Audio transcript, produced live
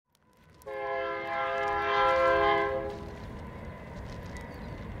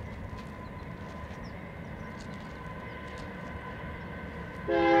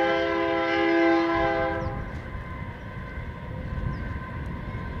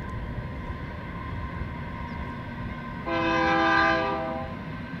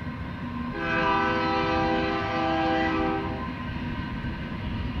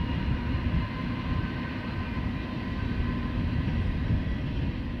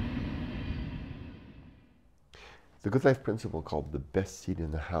The Good Life principle, called the best seat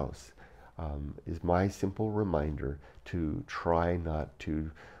in the house, is my simple reminder to try not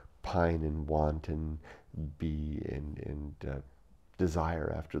to pine and want and be and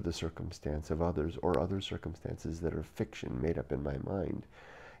desire after the circumstance of others, or other circumstances that are fiction made up in my mind.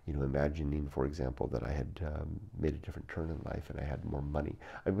 You know, imagining, for example, that I had made a different turn in life and I had more money.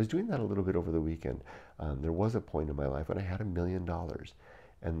 I was doing that a little bit over the weekend. There was a point in my life when I had $1,000,000,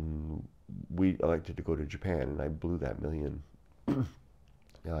 and we elected to go to Japan, and I blew that million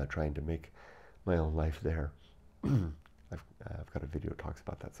trying to make my own life there. I've got a video that talks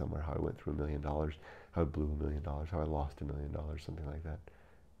about that somewhere, how I went through $1,000,000, how I blew $1,000,000, how I lost $1,000,000, something like that.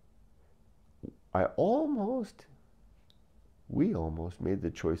 We almost made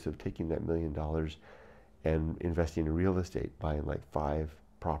the choice of taking that $1,000,000 and investing in real estate, buying like 5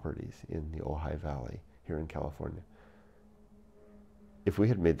 properties in the Ojai Valley here in California. If we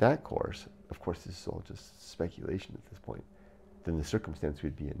had made that course, of course this is all just speculation at this point, then the circumstance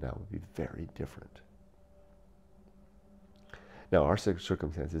we'd be in now would be very different. Now, our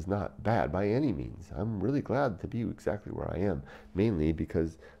circumstance is not bad by any means. I'm really glad to be exactly where I am, mainly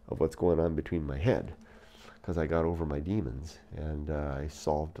because of what's going on between my head, because I got over my demons, and I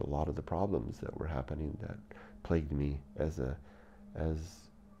solved a lot of the problems that were happening that plagued me as a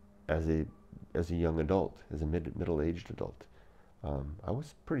young adult, as a middle-aged adult. I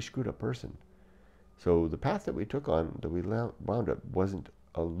was a pretty screwed up person. So the path that we took on, that we wound up, wasn't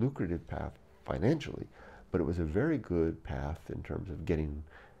a lucrative path financially, but it was a very good path in terms of getting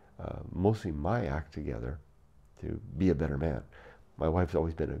mostly my act together to be a better man. My wife's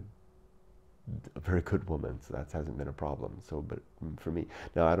always been a very good woman, so that hasn't been a problem. So, but for me,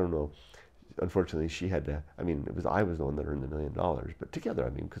 now I don't know. Unfortunately, she had to. I mean, I was the one that earned the $1,000,000, but together, I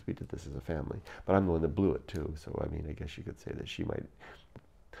mean, because we did this as a family. But I'm the one that blew it too. So, I mean, I guess you could say that she might.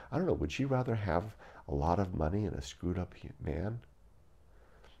 I don't know. Would she rather have a lot of money and a screwed up man?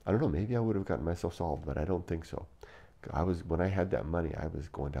 I don't know. Maybe I would have gotten myself solved, but I don't think so. When I had that money, I was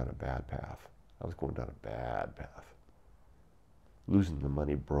going down a bad path. I was going down a bad path. Losing the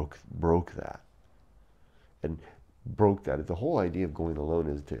money broke that. And broke that. The whole idea of going alone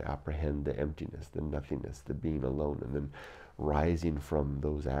is to apprehend the emptiness, the nothingness, the being alone, and then rising from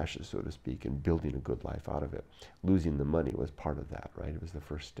those ashes, so to speak, and building a good life out of it. Losing the money was part of that, right? It was the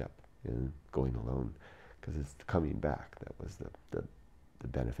first step in going alone, because it's coming back. That was the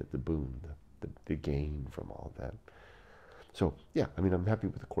benefit, the boon, the gain from all that. So yeah, I mean, I'm happy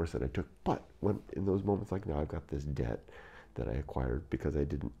with the course that I took, but when in those moments like now, I've got this debt that I acquired because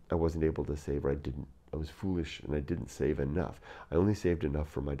I wasn't able to save, or I was foolish and I didn't save enough. I only saved enough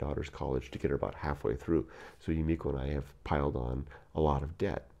for my daughter's college to get her about halfway through. So Yumiko and I have piled on a lot of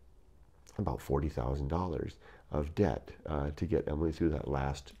debt, about $40,000 of debt to get Emily through that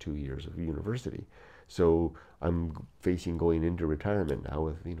last 2 years of university. So I'm facing going into retirement now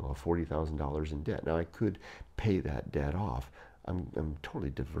with, you know, $40,000 in debt. Now I could pay that debt off. I'm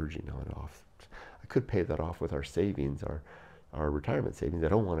totally diverging on it off. I could pay that off with our savings, our retirement savings. I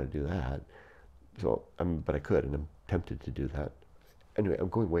don't want to do that. So, but I could, and I'm tempted to do that. Anyway, I'm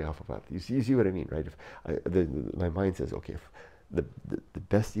going way off of that. You see what I mean, right? My mind says, okay, the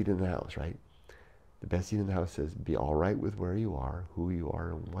best seat in the house, right? The best seat in the house says, be all right with where you are, who you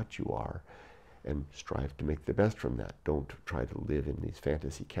are, and what you are, and strive to make the best from that. Don't try to live in these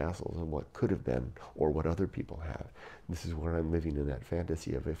fantasy castles of what could have been or what other people have. This is where I'm living in that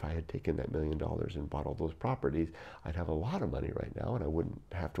fantasy of, if I had taken that $1,000,000 and bought all those properties, I'd have a lot of money right now and I wouldn't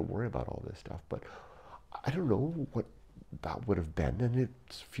have to worry about all this stuff. But I don't know what that would have been, and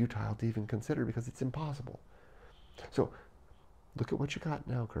it's futile to even consider because it's impossible. So look at what you got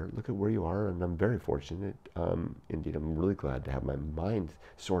now, Kurt. Look at where you are, and I'm very fortunate. Indeed, I'm really glad to have my mind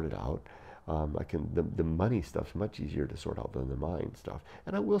sorted out. The money stuff's much easier to sort out than the mind stuff,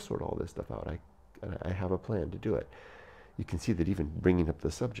 and I will sort all this stuff out. I have a plan to do it. You can see that even bringing up the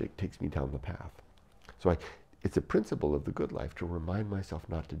subject takes me down the path. So it's a principle of the good life to remind myself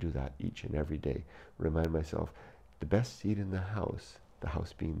not to do that each and every day. Remind myself the best seat in the house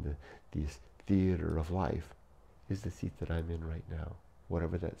being the theater of life, is the seat that I'm in right now.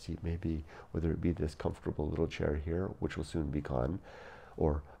 Whatever that seat may be, whether it be this comfortable little chair here, which will soon be gone,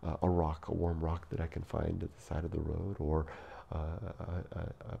 or a warm rock that I can find at the side of the road, or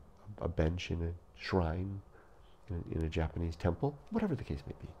a bench in a shrine, in a Japanese temple, whatever the case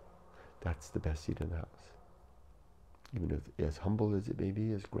may be. That's the best seat in the house. Even if as humble as it may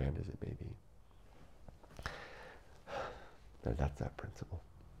be, as grand as it may be. Now that's that principle.